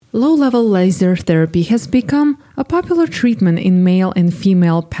Low-level laser therapy has become a popular treatment in male and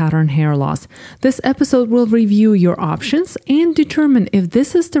female pattern hair loss. This episode will review your options and determine if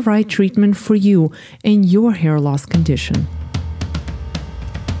this is the right treatment for you and your hair loss condition.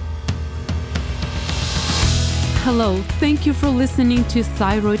 Hello, thank you for listening to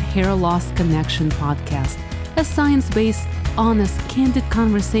Thyroid Hair Loss Connection podcast, a science-based, honest, candid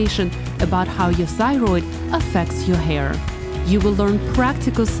conversation about how your thyroid affects your hair. You will learn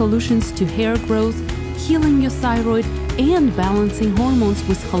practical solutions to hair growth, healing your thyroid, and balancing hormones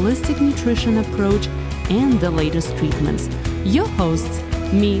with holistic nutrition approach and the latest treatments. Your hosts,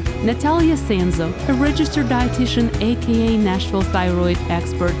 me, Natalia Sanzo, a registered dietitian, aka Nashville thyroid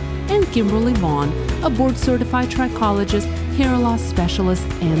expert, and Kimberly Vaughn, a board-certified trichologist, hair loss specialist,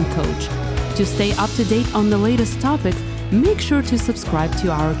 and coach. To stay up to date on the latest topics, make sure to subscribe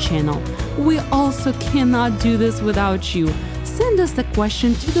to our channel. We also cannot do this without you. Send us a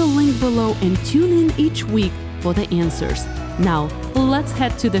question to the link below and tune in each week for the answers. Now, let's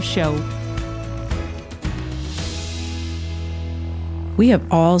head to the show. We have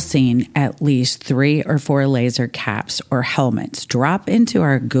all seen at least 3 or 4 laser caps or helmets drop into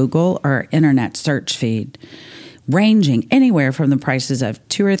our Google or internet search feed, ranging anywhere from the prices of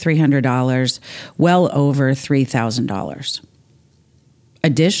 $200 or $300, well over $3,000.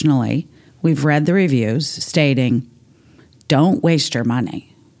 Additionally, we've read the reviews stating, "Don't waste your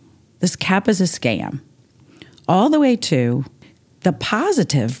money. This cap is a scam." All the way to the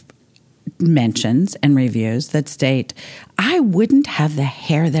positive mentions and reviews that state, "I wouldn't have the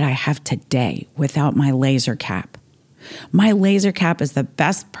hair that I have today without my laser cap. My laser cap is the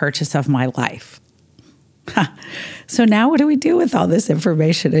best purchase of my life." So now what do we do with all this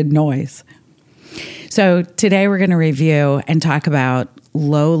information and noise? So today we're going to review and talk about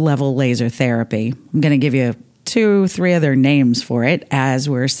low-level laser therapy. I'm going to give you 2-3 other names for it as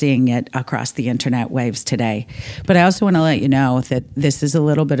we're seeing it across the internet waves today. But I also want to let you know that this is a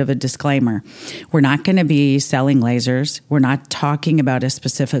little bit of a disclaimer. We're not going to be selling lasers. We're not talking about a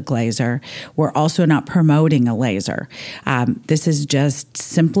specific laser. We're also not promoting a laser. This is just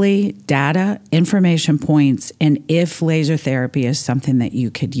simply data, information points, and if laser therapy is something that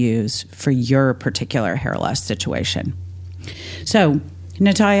you could use for your particular hair loss situation. So,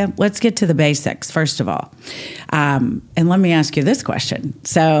 Natalia, let's get to the basics, first of all. And let me ask you this question.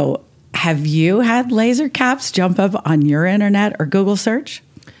 So have you had laser caps jump up on your internet or Google search?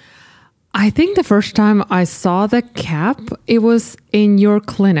 I think the first time I saw the cap, it was in your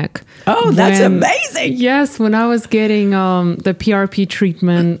clinic. Oh, that's amazing. Yes, when I was getting the PRP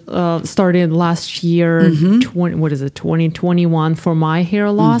treatment started last year, 2021 for my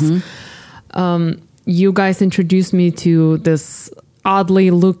hair loss. You guys introduced me to this oddly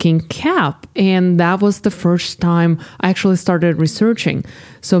looking cap, and that was the first time I actually started researching.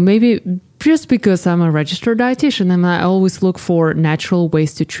 So maybe just because I'm a registered dietitian and I always look for natural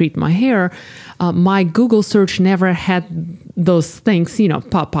ways to treat my hair, my Google search never had those things,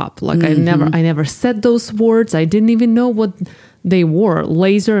 pop up. Like I never said those words. I didn't even know what they were.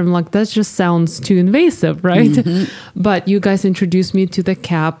 Laser, I'm like, that just sounds too invasive, right? But you guys introduced me to the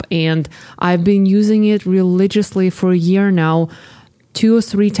cap, and I've been using it religiously for a year now, 2 or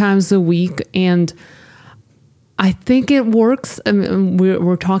 3 times a week, and I think it works. I mean,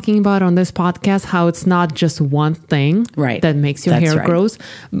 we're talking about on this podcast how it's not just one thing that makes your hair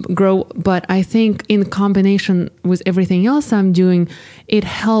grow, but I think in combination with everything else I'm doing, it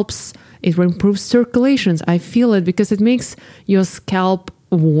helps. It improves circulations. I feel it because it makes your scalp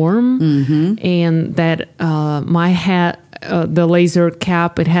warm, and that my hat, the laser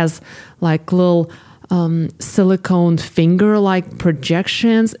cap, it has like little silicone finger-like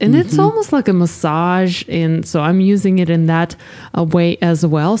projections, and it's almost like a massage, and so I'm using it in that way as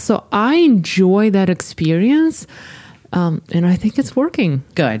well. So I enjoy that experience, and I think it's working.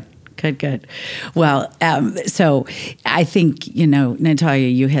 Good. Well, so I think, Natalia,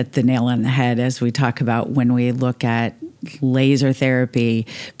 you hit the nail on the head as we talk about when we look at laser therapy,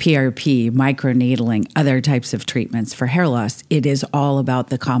 PRP, microneedling, other types of treatments for hair loss. It is all about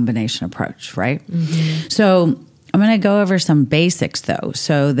the combination approach, right? So I'm going to go over some basics, though,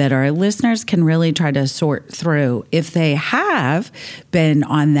 so that our listeners can really try to sort through if they have been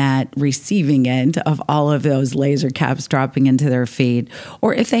on that receiving end of all of those laser caps dropping into their feed,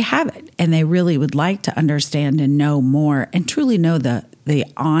 or if they haven't and they really would like to understand and know more and truly know the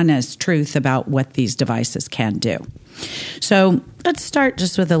honest truth about what these devices can do. So let's start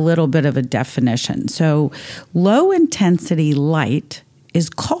just with a little bit of a definition. So low intensity light is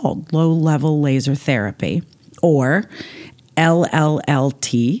called low level laser therapy, or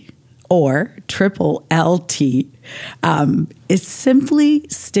LLLT, or triple LT, it simply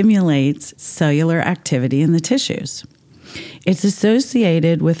stimulates cellular activity in the tissues. It's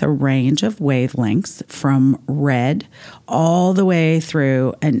associated with a range of wavelengths from red all the way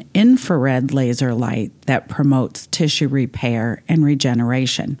through an infrared laser light that promotes tissue repair and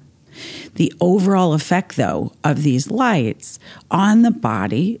regeneration. The overall effect, though, of these lights on the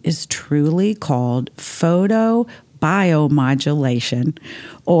body is truly called photobiomodulation,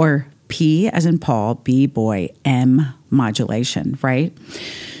 or P as in Paul, B boy, M modulation, right?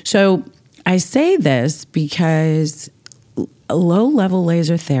 So I say this because low-level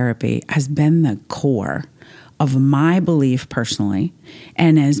laser therapy has been the core of my belief personally,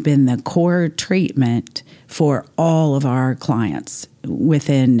 and has been the core treatment for all of our clients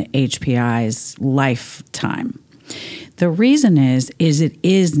within HPI's lifetime. The reason is it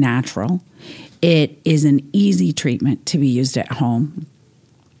is natural. It is an easy treatment to be used at home,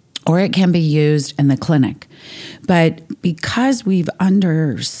 or it can be used in the clinic. But because we are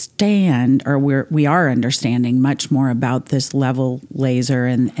understanding much more about this level laser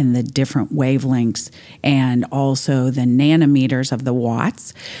and the different wavelengths and also the nanometers of the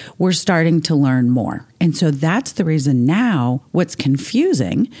watts, we're starting to learn more. And so that's the reason now what's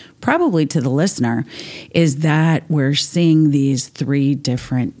confusing, probably to the listener, is that we're seeing these three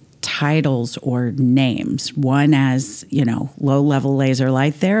different titles or names, one as, low-level laser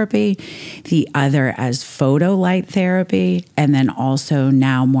light therapy, the other as photo light therapy, and then also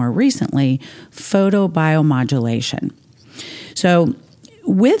now more recently, photobiomodulation. So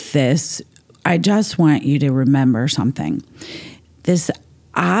with this, I just want you to remember something. This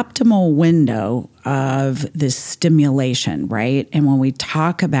optimal window of this stimulation, right? And when we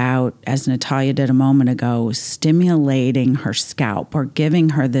talk about, as Natalia did a moment ago, stimulating her scalp or giving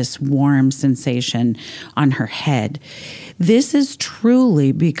her this warm sensation on her head, this is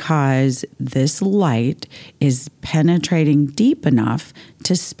truly because this light is penetrating deep enough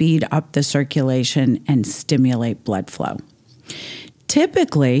to speed up the circulation and stimulate blood flow.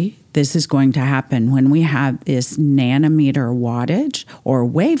 Typically, this is going to happen when we have this nanometer wattage or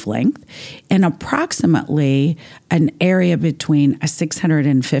wavelength in approximately an area between a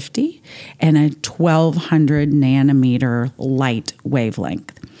 650 and a 1200 nanometer light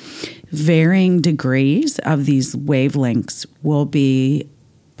wavelength. Varying degrees of these wavelengths will be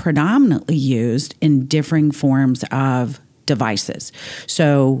predominantly used in differing forms of devices.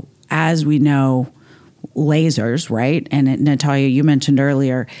 So as we know, lasers, right? And Natalia, you mentioned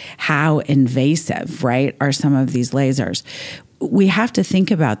earlier how invasive, right, are some of these lasers. We have to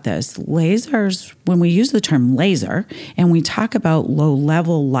think about this. Lasers, when we use the term laser and we talk about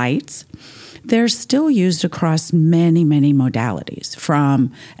low-level lights, they're still used across many, many modalities,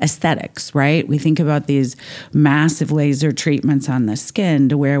 from aesthetics, right? We think about these massive laser treatments on the skin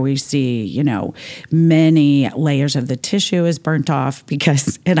to where we see, many layers of the tissue is burnt off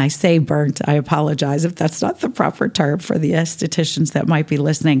because, and I say burnt, I apologize if that's not the proper term for the estheticians that might be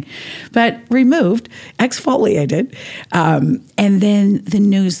listening, but removed, exfoliated, and then the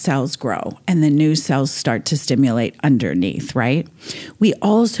new cells grow and the new cells start to stimulate underneath, right? We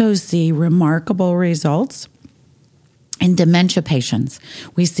also see remarkable results in dementia patients.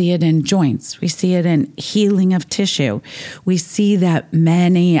 We see it in joints. We see it in healing of tissue. We see that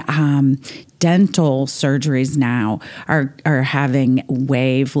many dental surgeries now are having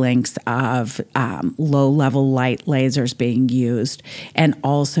wavelengths of low-level light lasers being used, and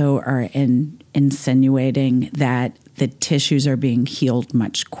also are insinuating that the tissues are being healed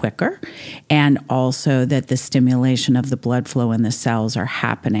much quicker, and also that the stimulation of the blood flow in the cells are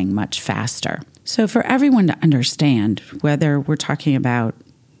happening much faster. So for everyone to understand, whether we're talking about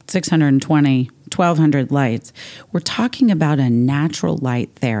 620, 1200 lights, we're talking about a natural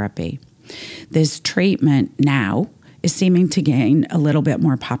light therapy. This treatment now is seeming to gain a little bit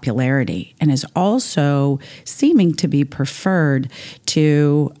more popularity and is also seeming to be preferred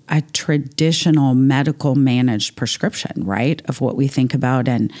to a traditional medical managed prescription, right? Of what we think about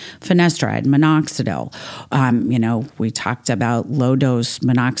in finasteride, minoxidil. We talked about low dose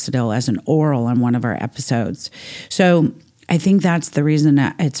minoxidil as an oral on one of our episodes. So I think that's the reason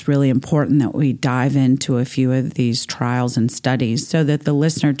that it's really important that we dive into a few of these trials and studies so that the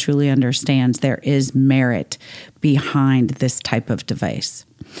listener truly understands there is merit behind this type of device.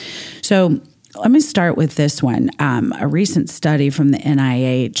 So let me start with this one. A recent study from the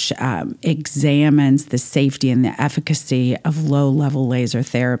NIH examines the safety and the efficacy of low-level laser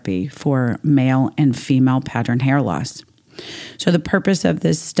therapy for male and female pattern hair loss. So the purpose of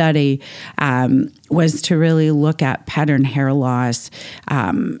this study was to really look at pattern hair loss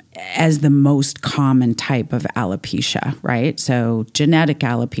as the most common type of alopecia, right? So genetic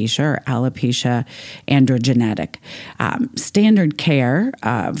alopecia or alopecia androgenetic. Standard care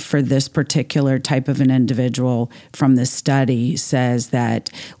for this particular type of an individual from the study says that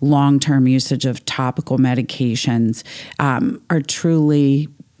long-term usage of topical medications are truly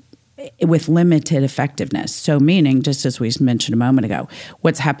with limited effectiveness. So meaning, just as we mentioned a moment ago,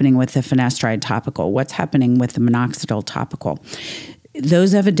 what's happening with the finasteride topical? What's happening with the minoxidil topical?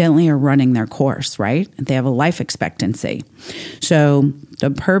 Those evidently are running their course, right? They have a life expectancy. So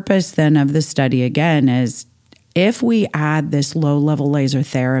the purpose then of the study again is if we add this low-level laser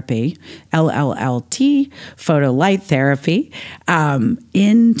therapy, LLLT, photolight therapy,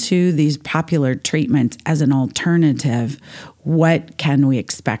 into these popular treatments as an alternative, what can we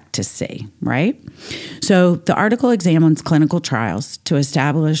expect to see, right? So the article examines clinical trials to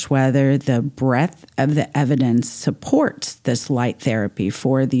establish whether the breadth of the evidence supports this light therapy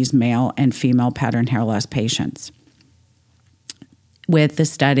for these male and female pattern hair loss patients. With the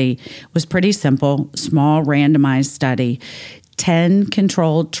study was pretty simple, small randomized study. 10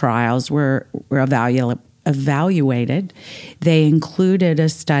 controlled trials were evaluated. They included a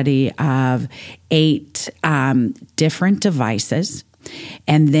study of 8 different devices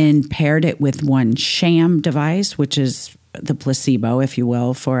and then paired it with one sham device, which is the placebo, if you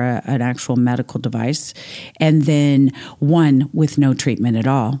will, for an actual medical device, and then one with no treatment at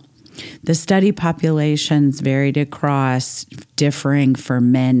all. The study populations varied across, differing for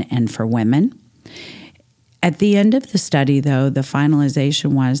men and for women. At the end of the study, though, the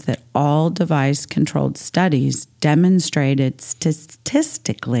finalization was that all device-controlled studies demonstrated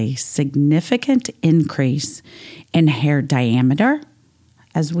statistically significant increase in hair diameter,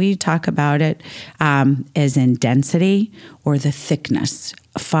 as we talk about it, as in density or the thickness,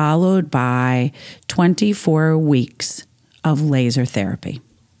 followed by 24 weeks of laser therapy.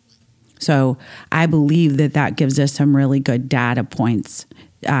 So I believe that gives us some really good data points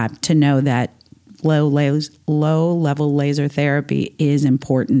to know that low-level laser therapy is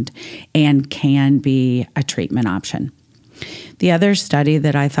important and can be a treatment option. The other study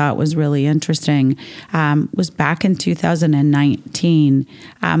that I thought was really interesting was back in 2019.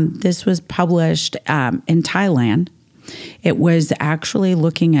 This was published in Thailand. It was actually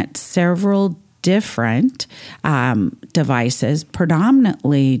looking at several different devices,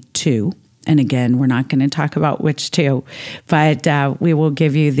 predominantly 2. And again, we're not going to talk about which 2, but we will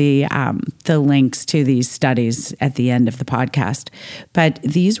give you the links to these studies at the end of the podcast. But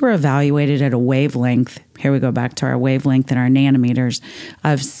these were evaluated at a wavelength. Here we go back to our wavelength and our nanometers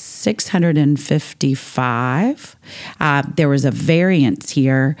of 655. There was a variance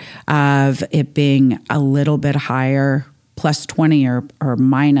here of it being a little bit higher, plus 20 or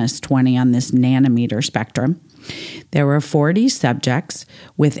minus 20 on this nanometer spectrum. There were 40 subjects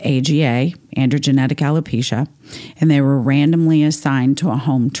with AGA, androgenetic alopecia, and they were randomly assigned to a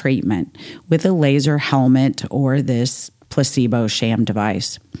home treatment with a laser helmet or this placebo sham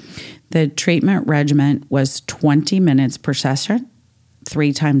device. The treatment regimen was 20 minutes per session,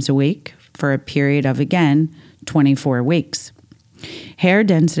 3 times a week for a period of, again, 24 weeks. Hair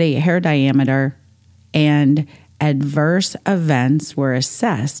density, hair diameter, and adverse events were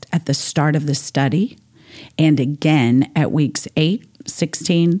assessed at the start of the study and again at weeks 8,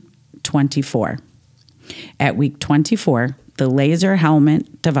 16, 24. At week 24, the laser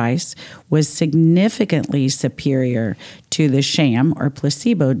helmet device was significantly superior to the sham or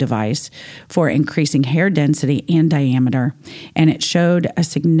placebo device for increasing hair density and diameter, and it showed a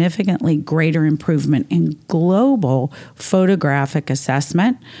significantly greater improvement in global photographic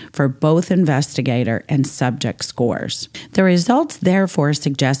assessment for both investigator and subject scores. The results therefore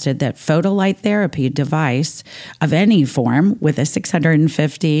suggested that photolight therapy device of any form with a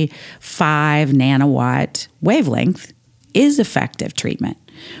 655 nanowatt wavelength is effective treatment,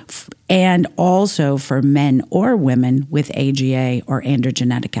 and also for men or women with AGA or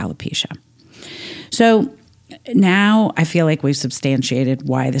androgenetic alopecia. So now I feel like we've substantiated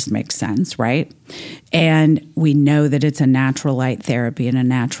why this makes sense, right? And we know that it's a natural light therapy and a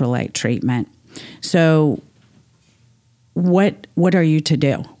natural light treatment. So what are you to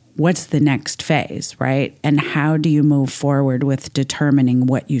do? What's the next phase, right? And how do you move forward with determining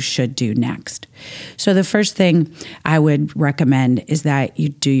what you should do next? So the first thing I would recommend is that you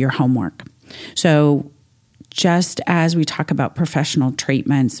do your homework. So just as we talk about professional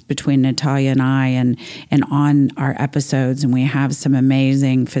treatments between Natalia and I and on our episodes, and we have some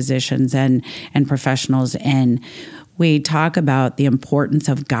amazing physicians and professionals in, we talk about the importance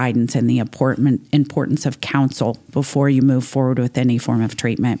of guidance and the importance of counsel before you move forward with any form of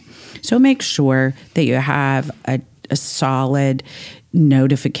treatment. So make sure that you have a solid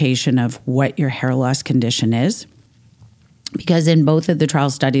notification of what your hair loss condition is. Because in both of the trial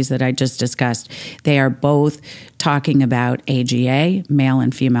studies that I just discussed, they are both talking about AGA, male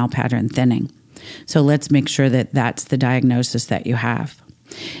and female pattern thinning. So let's make sure that that's the diagnosis that you have.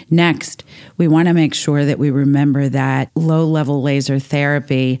 Next, we want to make sure that we remember that low-level laser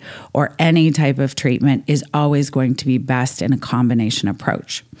therapy or any type of treatment is always going to be best in a combination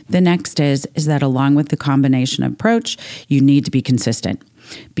approach. The next is that along with the combination approach, you need to be consistent.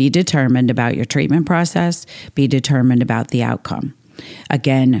 Be determined about your treatment process. Be determined about the outcome.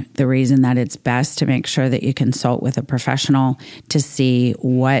 Again, the reason that it's best to make sure that you consult with a professional to see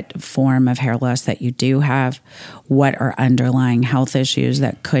what form of hair loss that you do have, what are underlying health issues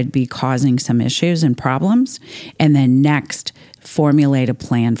that could be causing some issues and problems, and then next, formulate a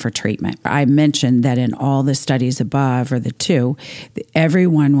plan for treatment. I mentioned that in all the studies above, or the two,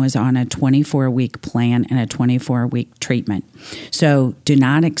 everyone was on a 24-week plan and a 24-week treatment. So do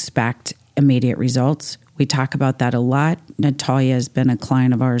not expect immediate results. We talk about that a lot. Natalia has been a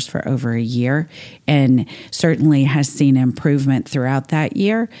client of ours for over a year and certainly has seen improvement throughout that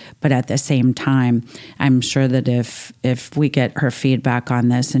year. But at the same time, I'm sure that if we get her feedback on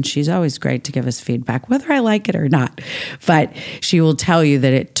this, and she's always great to give us feedback, whether I like it or not, but she will tell you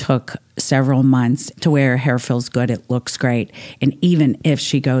that it took several months to where her hair feels good, it looks great. And even if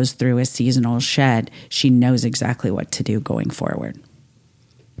she goes through a seasonal shed, she knows exactly what to do going forward.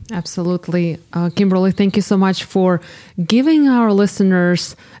 Absolutely. Kimberly, thank you so much for giving our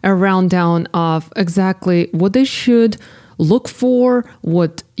listeners a rundown of exactly what they should look for,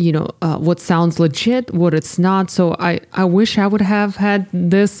 what sounds legit, what it's not. So I wish I would have had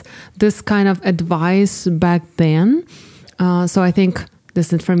this kind of advice back then. So I think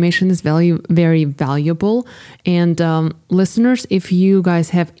this information is very valuable. And listeners, if you guys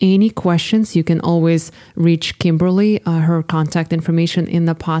have any questions, you can always reach Kimberly. Her contact information in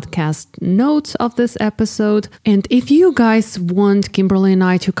the podcast notes of this episode. And if you guys want Kimberly and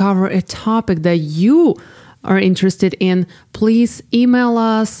I to cover a topic that you are interested in, please email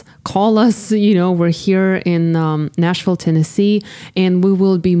us, call us. We're here in Nashville, Tennessee, and we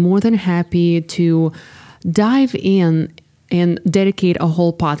will be more than happy to dive in and dedicate a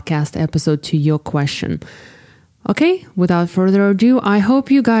whole podcast episode to your question. Okay, without further ado, I hope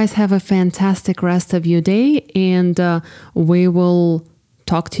you guys have a fantastic rest of your day, and we will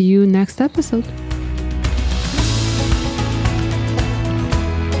talk to you next episode.